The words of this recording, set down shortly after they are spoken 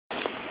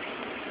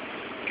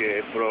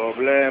Qué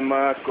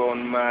problema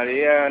con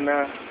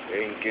Mariana,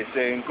 en que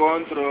se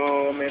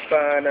encontró mi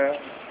pana.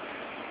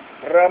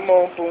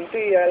 Ramón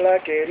Puntilla la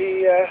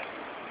quería,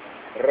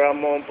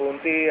 Ramón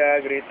Puntilla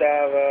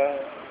gritaba.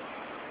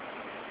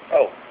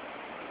 Oh,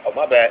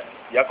 my bad.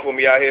 Y'all caught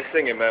me out here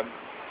singing, man.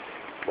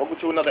 Welcome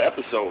to another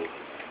episode.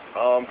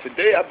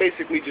 Today I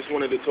basically just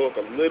wanted to talk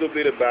a little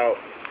bit about,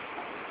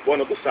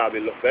 bueno, tú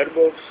sabes, los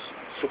verbos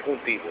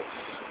subjuntivos,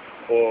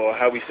 or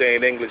how we say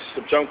in English,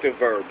 subjunctive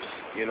verbs,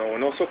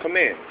 and also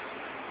commands,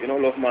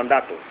 los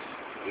mandatos,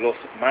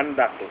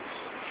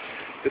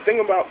 The thing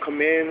about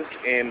commands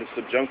and the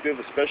subjunctive,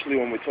 especially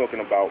when we're talking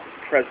about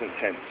present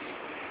tense,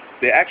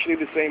 they're actually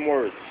the same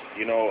words.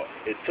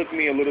 It took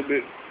me a little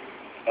bit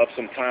of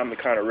some time to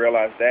kind of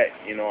realize that.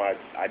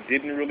 I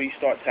didn't really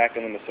start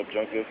tackling the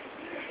subjunctive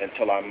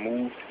until I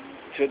moved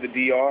to the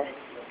DR.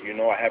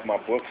 I have my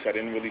books. I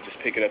didn't really just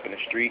pick it up in the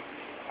street.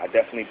 I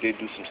definitely did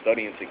do some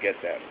studying to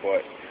get that.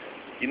 But,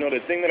 the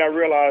thing that I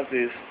realized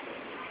is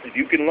if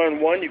you can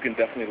learn one, you can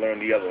definitely learn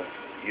the other,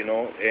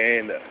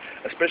 and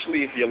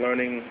especially if you're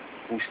learning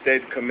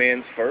usted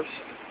commands first,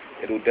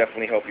 it'll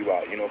definitely help you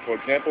out. For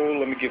example,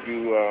 let me give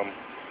you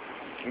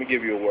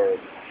a word,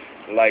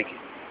 like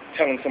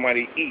telling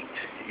somebody eat,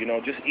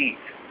 just eat,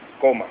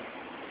 coma,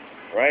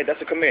 right?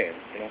 That's a command,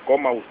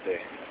 coma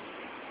usted.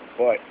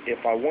 But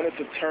if I wanted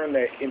to turn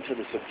that into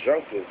the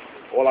subjunctive,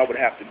 all I would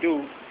have to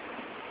do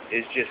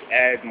is just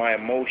add my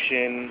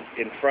emotion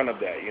in front of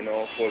that,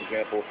 For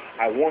example,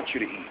 I want you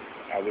to eat.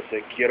 I would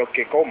say, quiero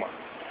que coma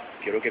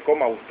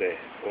usted,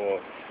 or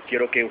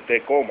quiero que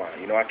usted coma.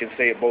 I can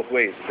say it both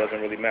ways. It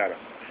doesn't really matter.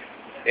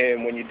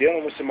 And when you're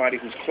dealing with somebody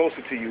who's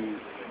closer to you,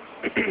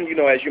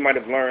 as you might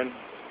have learned,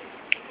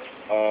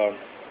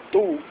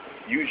 tú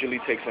usually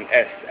takes an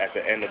S at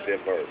the end of their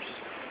verbs.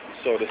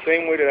 So the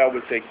same way that I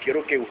would say,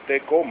 quiero que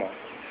usted coma,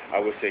 I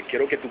would say,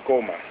 quiero que tú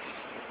comas.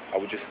 I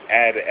would just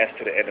add an S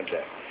to the end of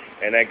that.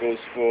 And that goes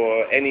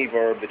for any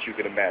verb that you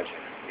can imagine,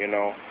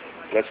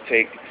 Let's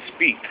take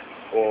speak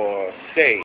or say.